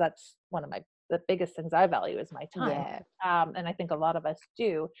 because that's one of the biggest things I value is my time. Yeah. And I think a lot of us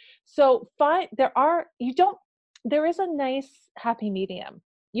do. So find there is a nice happy medium.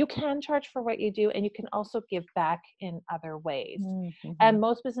 You can charge for what you do, and you can also give back in other ways. Mm-hmm. And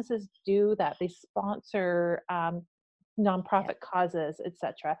most businesses do that. They sponsor Yeah. nonprofit causes,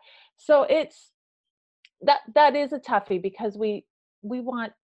 etc. So that is a toughie, because we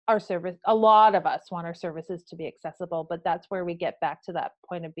want our service, a lot of us want our services to be accessible, but that's where we get back to that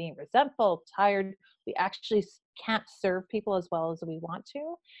point of being resentful, tired. We actually can't serve people as well as we want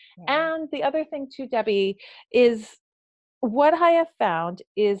to. Yeah. And the other thing too, Debbie, is what I have found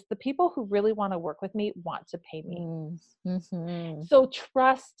is the people who really want to work with me want to pay me. Mm-hmm. So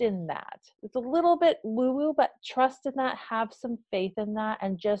trust in that. It's a little bit woo woo, but trust in that, have some faith in that,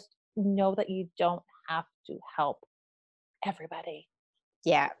 and just know that you don't have to help everybody.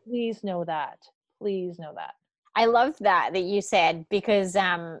 Yeah. Please know that. Please know that. I love that you said, because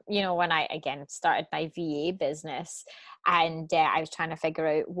when I again started my VA business, and I was trying to figure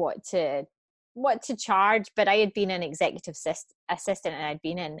out what to what to charge, but I had been an executive assistant and I'd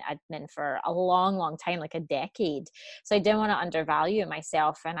been in admin for a long, long time, like a decade. So I didn't want to undervalue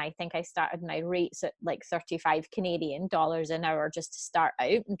myself. And I think I started my rates at like 35 Canadian dollars an hour just to start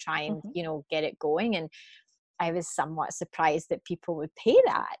out and try and, Mhm. get it going. And I was somewhat surprised that people would pay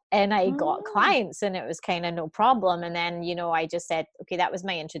that. And I got Mm. clients and it was kind of no problem. And then, I just said, okay, that was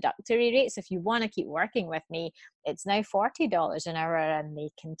my introductory rate. So if you want to keep working with me, it's now $40 an hour. And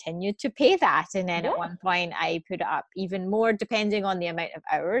they continued to pay that. And then Yeah. at one point, I put it up even more depending on the amount of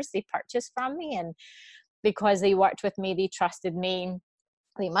hours they purchased from me. And because they worked with me, they trusted me,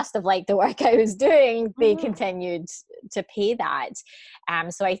 they must have liked the work I was doing, they Mhm. continued to pay that.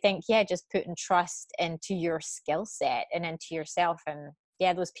 So I think, yeah, just putting trust into your skill set and into yourself, and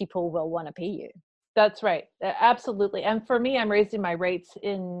yeah, those people will want to pay you. That's right. Absolutely. And for me, I'm raising my rates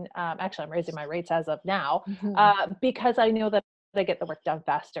actually, I'm raising my rates as of now, Hmm. because I know that I get the work done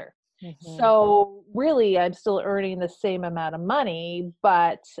faster. Hmm. So really, I'm still earning the same amount of money,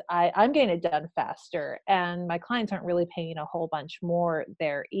 but I'm getting it done faster. And my clients aren't really paying a whole bunch more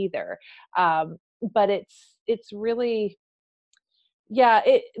there either. But it's really, yeah,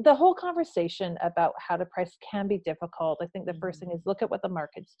 the whole conversation about how to price can be difficult. I think the first thing is look at what the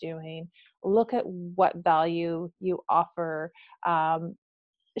market's doing, look at what value you offer. Um,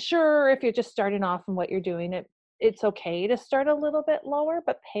 sure, if you're just starting off and what you're doing, it's okay to start a little bit lower,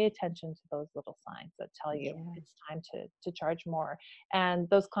 but pay attention to those little signs that tell you Yeah. it's time to charge more. And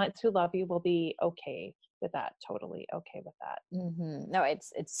those clients who love you will be okay with that, totally okay with that. No,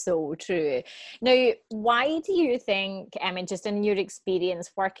 it's so true. Now, why do you think, I mean, just in your experience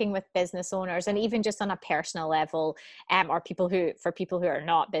working with business owners, and even just on a personal level, or people who are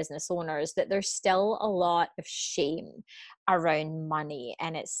not business owners, that there's still a lot of shame around money,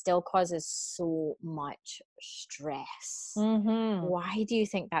 and it still causes so much stress? Hmm. Why do you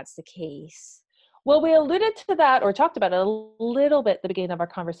think that's the case? Well, we alluded to that or talked about it a little bit at the beginning of our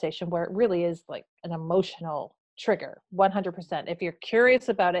conversation, where it really is like an emotional trigger, 100%. If you're curious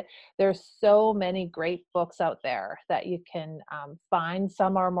about it, there's so many great books out there that you can find.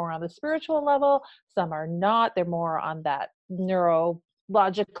 Some are more on the spiritual level, some are not. They're more on that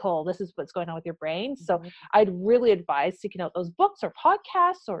neurological, this is what's going on with your brain. So Mhm. I'd really advise seeking out those books or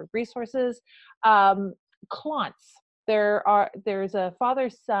podcasts or resources. Um, Klontz, there's a father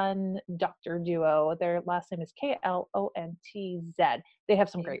son doctor duo. Their last name is Klontz. They have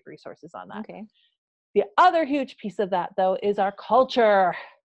some Okay. great resources on that. Okay. The other huge piece of that though is our culture.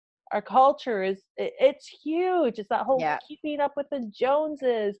 Our culture it's huge. It's that whole Yeah. keeping up with the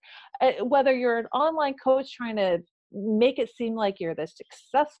Joneses. Whether you're an online coach trying to make it seem like you're this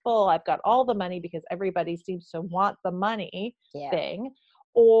successful, I've got all the money because everybody seems to want the money Yeah. thing,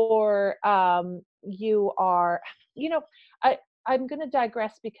 or you are, you know, I I'm going to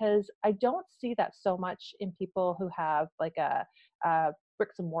digress because I don't see that so much in people who have like a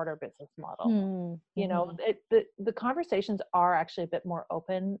bricks and mortar business model. Mm-hmm. The conversations are actually a bit more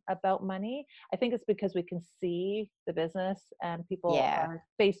open about money. I think it's because we can see the business and people Yeah. are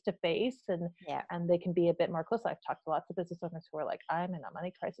face to face, Yeah. and they can be a bit more close. I've talked to lots of business owners who are like, I'm in a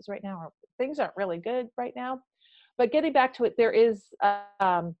money crisis right now, or things aren't really good right now. But getting back to it, there is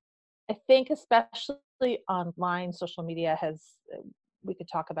I think especially online, social media has, we could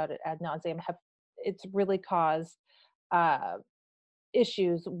talk about it ad nauseum, have it's really caused uh,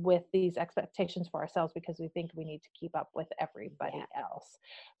 issues with these expectations for ourselves because we think we need to keep up with Yeah. everybody else.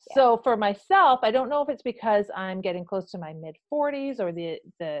 Yeah. So for myself, I don't know if it's because I'm getting close to my mid 40s or the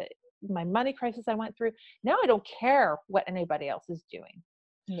my money crisis I went through. Now I don't care what anybody else is doing.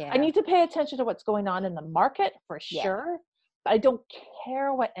 I Yeah. need to pay attention to what's going on in the market for Yeah. sure, but I don't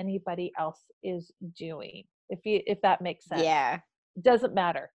care what anybody else is doing. If that makes sense. Yeah. Doesn't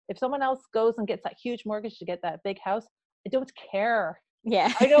matter. If someone else goes and gets that huge mortgage to get that big house, I don't care.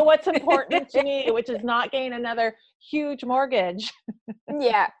 Yeah. I know what's important to me, which is not getting another huge mortgage.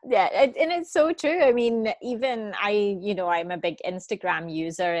 Yeah, yeah, and it's so true. I mean, even I'm a big Instagram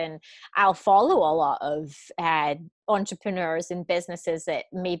user, and I'll follow a lot of entrepreneurs and businesses that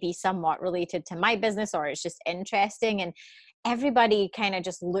may be somewhat related to my business, or it's just interesting. And everybody kind of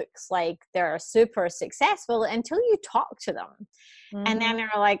just looks like they're super successful until you talk to them. And then Mhm.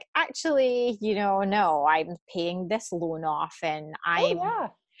 they're like, actually, no, I'm paying this loan off, and Oh, I'm yeah.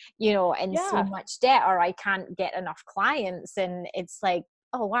 in so Yeah. much debt, or I can't get enough clients. And it's like,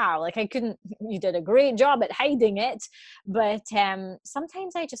 oh wow, like I couldn't, you did a great job at hiding it. But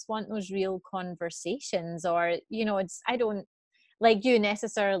sometimes I just want those real conversations, or I don't like you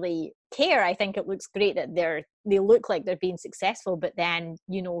necessarily care. I think it looks great that they look like they're being successful, but then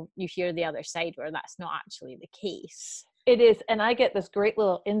you hear the other side where that's not actually the case. It is. And I get this great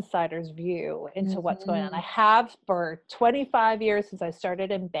little insider's view into what's going on. I have for 25 years since I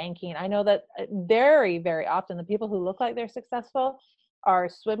started in banking. I know that very, very often the people who look like they're successful are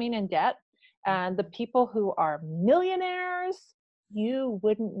swimming in debt. And the people who are millionaires, you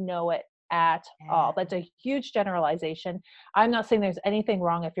wouldn't know it at all. That's a huge generalization. I'm not saying there's anything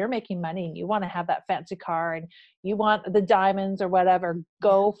wrong if you're making money and you want to have that fancy car and you want the diamonds or whatever,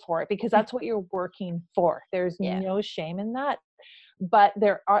 go for it, because that's what you're working for. There's no shame in that. But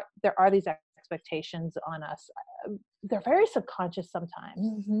there are these expectations on us. They're very subconscious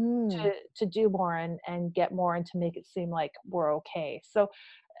sometimes to do more and get more and to make it seem like we're okay. So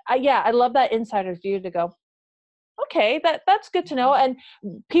I love that insider's view to go, okay, that's good to know. And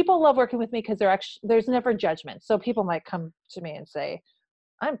people love working with me because there's never judgment. So people might come to me and say,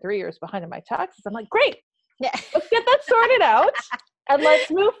 I'm 3 years behind in my taxes. I'm like, great, let's get that sorted out and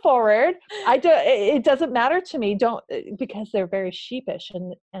let's move forward. It doesn't matter to me, because they're very sheepish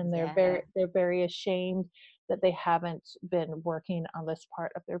and they're very ashamed that they haven't been working on this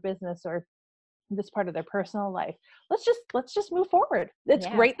part of their business or this part of their personal life. Let's just move forward. It's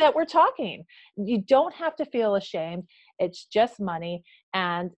great that we're talking. You don't have to feel ashamed. It's just money.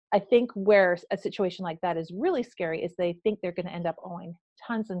 And I think where a situation like that is really scary is they think they're going to end up owing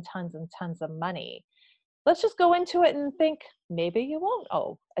tons and tons and tons of money. Let's just go into it and think maybe you won't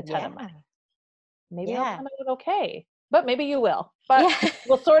owe a ton of money. Maybe it'll come out okay, but maybe you will. But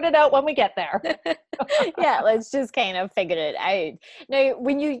we'll sort it out when we get there. Let's just kind of figure it out. Now,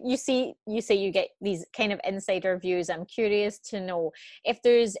 when you say you get these kind of insider views, I'm curious to know if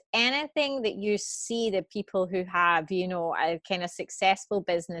there's anything that you see that people who have, a kind of successful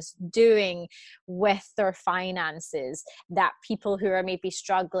business doing with their finances that people who are maybe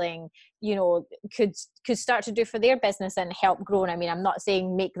struggling, could start to do for their business and help grow. And I mean, I'm not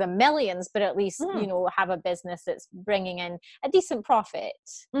saying make them millions, but at least, have a business that's bringing in a decent profit.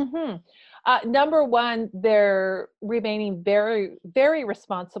 Number one, they're remaining very, very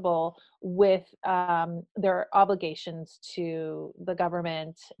responsible with their obligations to the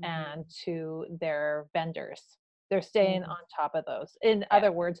government and to their vendors. They're staying on top of those. In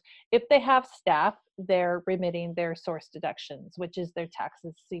other words, if they have staff, they're remitting their source deductions, which is their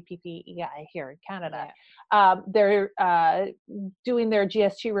taxes, CPP, EI here in Canada. They're doing their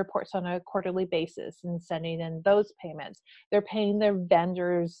GST reports on a quarterly basis and sending in those payments. They're paying their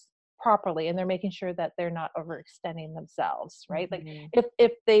vendors properly, and they're making sure that they're not overextending themselves, right? Like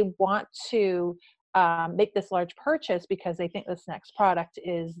if they want to make this large purchase because they think this next product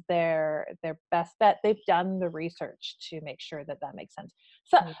is their best bet, they've done the research to make sure that makes sense.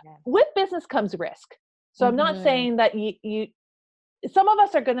 So with business comes risk. So I'm not saying that you some of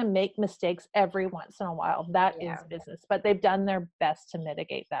us are going to make mistakes every once in a while. That is business, but they've done their best to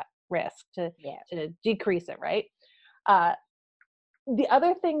mitigate that risk, to decrease it, right? The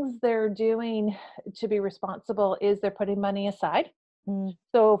other things they're doing to be responsible is they're putting money aside.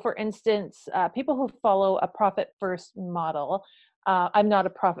 So for instance, people who follow a profit first model, I'm not a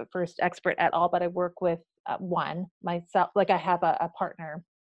profit first expert at all, but I work with one myself. Like I have a partner,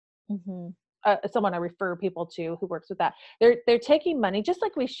 someone I refer people to who works with that. They're taking money just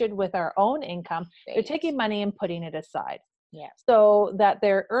like we should with our own income. They're taking money and putting it aside. So that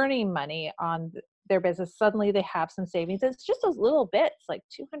they're earning money on their business. Suddenly they have some savings. It's just those little bits, like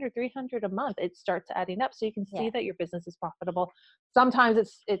 200, 300 a month. It starts adding up. So you can see that your business is profitable.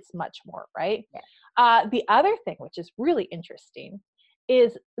 Sometimes it's much more, right? The other thing, which is really interesting,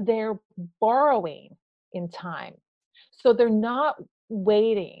 is they're borrowing in time. So they're not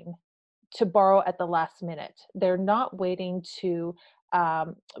waiting to borrow at the last minute. They're not waiting to,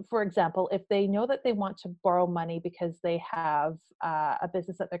 for example, if they know that they want to borrow money because they have a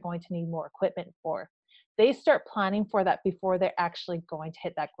business that they're going to need more equipment for, they start planning for that before they're actually going to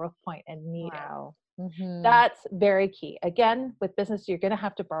hit that growth point and need it. That's very key. Again, with business, you're going to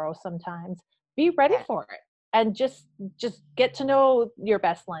have to borrow sometimes. Be ready for it. And just get to know your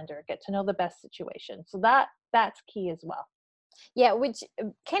best lender, get to know the best situation. So that's key as well. Yeah, which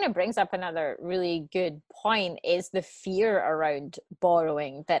kind of brings up another really good point, is the fear around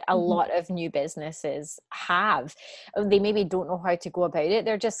borrowing that a lot of new businesses have. They maybe don't know how to go about it.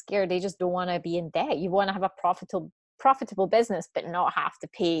 They're just scared. They just don't want to be in debt. You want to have a profitable business, but not have to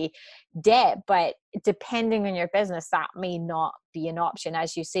pay debt. But depending on your business, that may not be an option.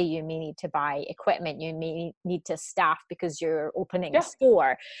 As you say, you may need to buy equipment. You may need to staff because you're opening a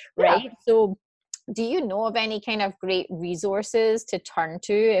store, right? So do you know of any kind of great resources to turn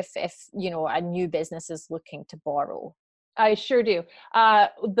to if a new business is looking to borrow? I sure do.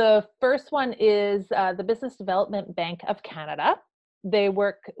 The first one is the Business Development Bank of Canada. They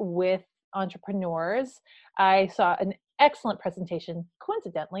work with entrepreneurs. I saw an excellent presentation,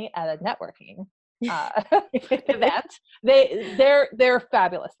 coincidentally, at a networking event. They're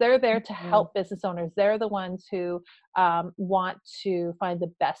fabulous. They're there to help business owners. They're the ones who want to find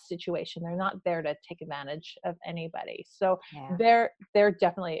the best situation. They're not there to take advantage of anybody. So they're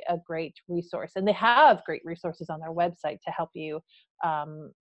definitely a great resource, and they have great resources on their website to help you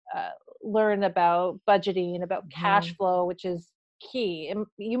learn about budgeting, about cash flow, which is key. And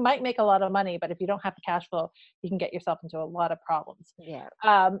you might make a lot of money, but if you don't have the cash flow, you can get yourself into a lot of problems.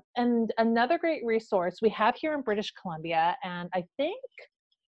 And another great resource we have here in British Columbia, and I think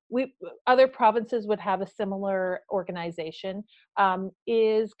other provinces would have a similar organization,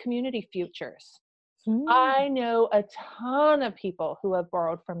 is Community Futures. I know a ton of people who have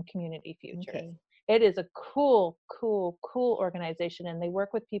borrowed from Community Futures. It is a cool organization, and they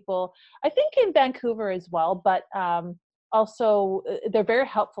work with people, I think, in Vancouver as well, but also they're very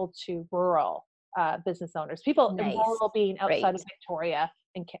helpful to rural business owners, people in rural being outside of Victoria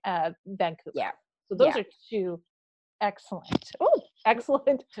and Vancouver. So those are two excellent.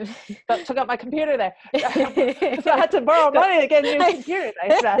 Took out my computer there. So I had to borrow money to get a new computer.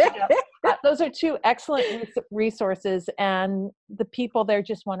 Those are two excellent resources, and the people there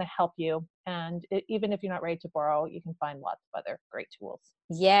just want to help you. And even if you're not ready to borrow, you can find lots of other great tools.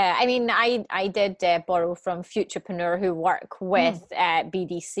 Yeah, I mean, I did borrow from Futurepreneur, who work with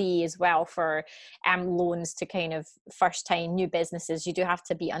BDC as well for loans to kind of first-time new businesses. You do have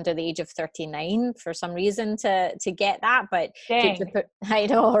to be under the age of 39 for some reason to get that, but I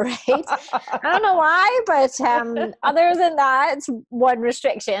know, right? I don't know why, but other than that, it's one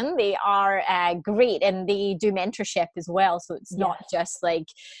restriction. They are great, and they do mentorship as well. So it's not just like,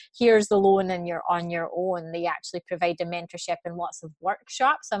 here's the loan and you're on your own. They actually provide a mentorship and lots of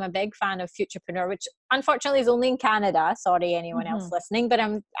workshops. I'm a big fan of Futurepreneur, which unfortunately is only in Canada. Sorry, anyone else listening, but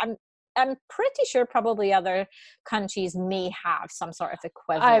I'm pretty sure probably other countries may have some sort of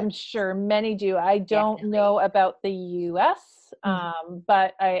equivalent. I'm sure many do. I don't know about the US,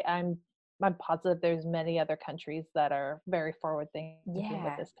 but I'm positive there's many other countries that are very forward thinking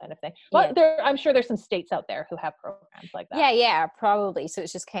with this kind of thing. But I'm sure there's some states out there who have programs like that. Yeah, probably. So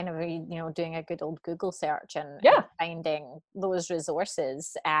it's just kind of, doing a good old Google search and finding those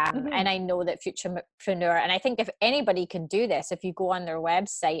resources. And I know that Futurepreneur, and I think if anybody can do this, if you go on their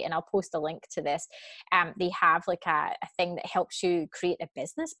website, and I'll post a link to this, they have like a thing that helps you create a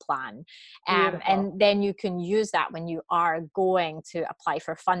business plan. And then you can use that when you are going to apply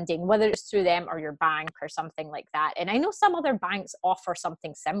for funding, whether it's through them or your bank or something like that. And I know some other banks offer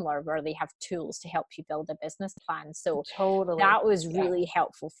something similar where they have tools to help you build a business plan. So that was really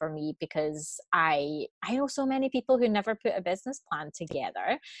helpful for me, because I know so many people who never put a business plan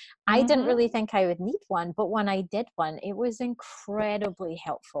together. I didn't really think I would need one, but when I did one, it was incredibly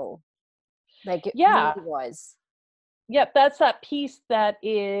helpful. Like it really was. Yep, that's that piece that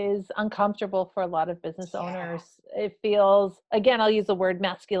is uncomfortable for a lot of business owners. It feels, again, I'll use the word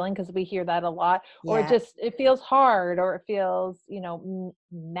masculine because we hear that a lot, or it feels hard, or it feels,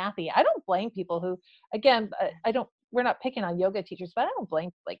 mathy. I don't blame people who, again, we're not picking on yoga teachers, but I don't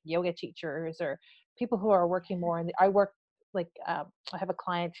blame like yoga teachers or people who are working more in I have a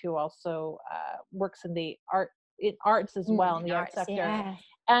client who also works in the arts as well, in the art sector.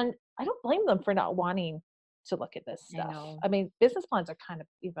 And I don't blame them for not wanting to look at this stuff. I mean, business plans are kind of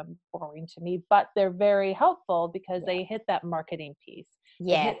even boring to me, but they're very helpful because they hit that marketing piece.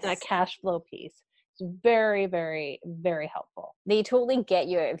 They hit that cash flow piece. It's very, very, very helpful. They totally get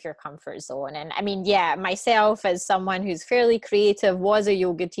you out of your comfort zone. And I mean, myself as someone who's fairly creative, was a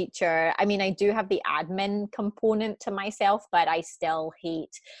yoga teacher. I mean, I do have the admin component to myself, but I still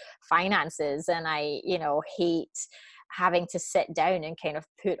hate finances, and I, hate having to sit down and kind of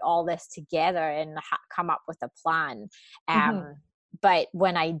put all this together and come up with a plan. But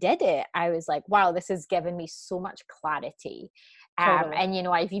when I did it, I was like, wow, this has given me so much clarity. And,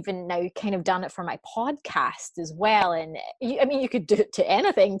 I've even now kind of done it for my podcast as well. And you could do it to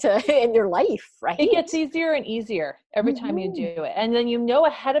anything in your life, right? It gets easier and easier every time you do it. And then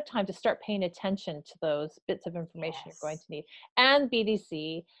ahead of time to start paying attention to those bits of information you're going to need. And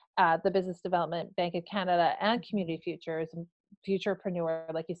BDC, the Business Development Bank of Canada, and Community Futures and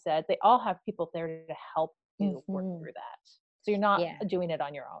Futurepreneur, like you said, they all have people there to help you work through that. So you're not doing it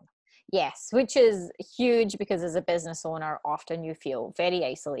on your own. Yes, which is huge, because as a business owner, often you feel very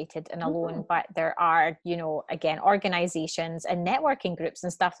isolated and alone, but there are, again, organizations and networking groups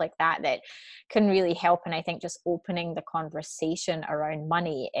and stuff like that can really help. And I think just opening the conversation around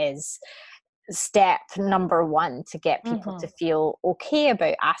money is step number one to get people to feel okay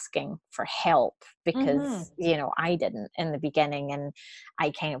about asking for help, because you know, I didn't in the beginning, and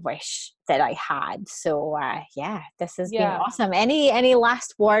I kind of wish that I had. So yeah, this has been awesome. Any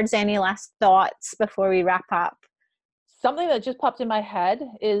last words, any last thoughts before we wrap up? Something that just popped in my head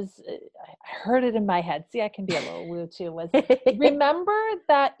is, I heard it in my head. See, I can be a little woo too. Was remember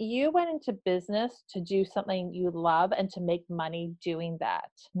that you went into business to do something you love and to make money doing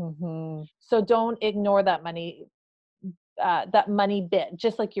that. So don't ignore that money bit.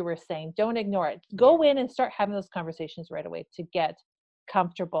 Just like you were saying, don't ignore it. Go in and start having those conversations right away to get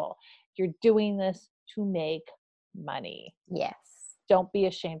comfortable. You're doing this to make money. Yes. Don't be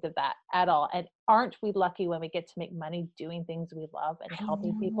ashamed of that at all. And aren't we lucky when we get to make money doing things we love and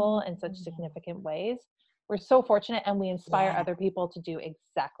helping people in such significant ways? We're so fortunate, and we inspire other people to do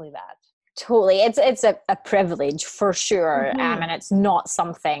exactly that. Totally. It's a privilege for sure. And it's not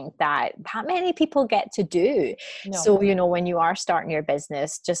something that many people get to do. No. So, you know, when you are starting your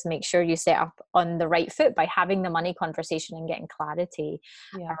business, just make sure you set up on the right foot by having the money conversation and getting clarity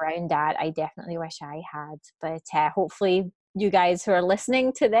around that. I definitely wish I had, but hopefully you guys who are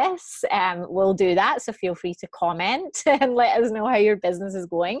listening to this will do that. So feel free to comment and let us know how your business is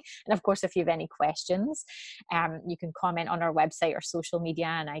going. And of course, if you have any questions, you can comment on our website or social media,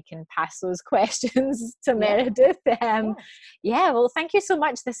 and I can pass those questions to Meredith. Well, thank you so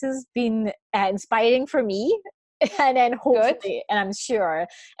much. This has been inspiring for me. And then hopefully, and I'm sure,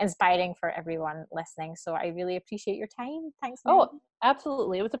 inspiring for everyone listening. So I really appreciate your time. Thanks, Meredith. Oh,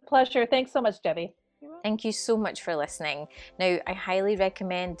 absolutely. It was a pleasure. Thanks so much, Debbie. Thank you so much for listening. Now, I highly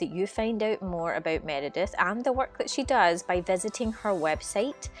recommend that you find out more about Meredith and the work that she does by visiting her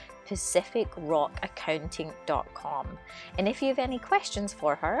website, pacificrockaccounting.com. And if you have any questions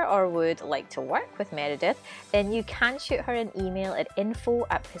for her or would like to work with Meredith, then you can shoot her an email at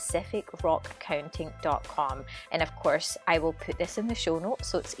info@pacificrockaccounting.com. And of course, I will put this in the show notes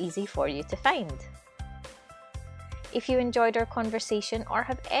so it's easy for you to find. If you enjoyed our conversation or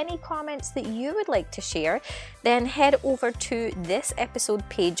have any comments that you would like to share, then head over to this episode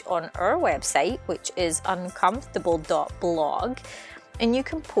page on our website, which is uncomfortable.blog, and you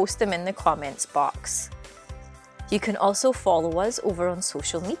can post them in the comments box. You can also follow us over on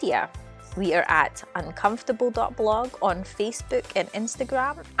social media. We are at uncomfortable.blog on Facebook and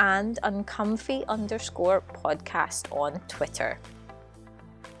Instagram, and uncomfy_podcast on Twitter.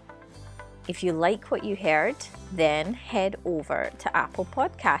 If you like what you heard, then head over to Apple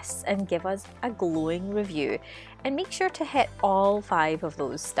Podcasts and give us a glowing review, and make sure to hit all 5 of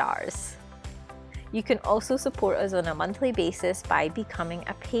those stars. You can also support us on a monthly basis by becoming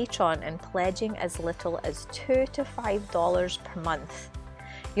a patron and pledging as little as $2 to $5 per month.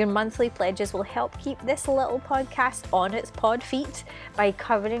 Your monthly pledges will help keep this little podcast on its pod feet by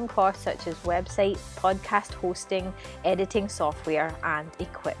covering costs such as website, podcast hosting, editing software, and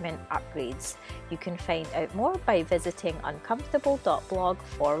equipment upgrades. You can find out more by visiting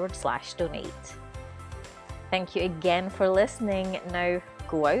uncomfortable.blog/donate. Thank you again for listening. Now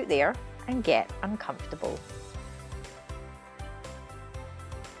go out there and get uncomfortable.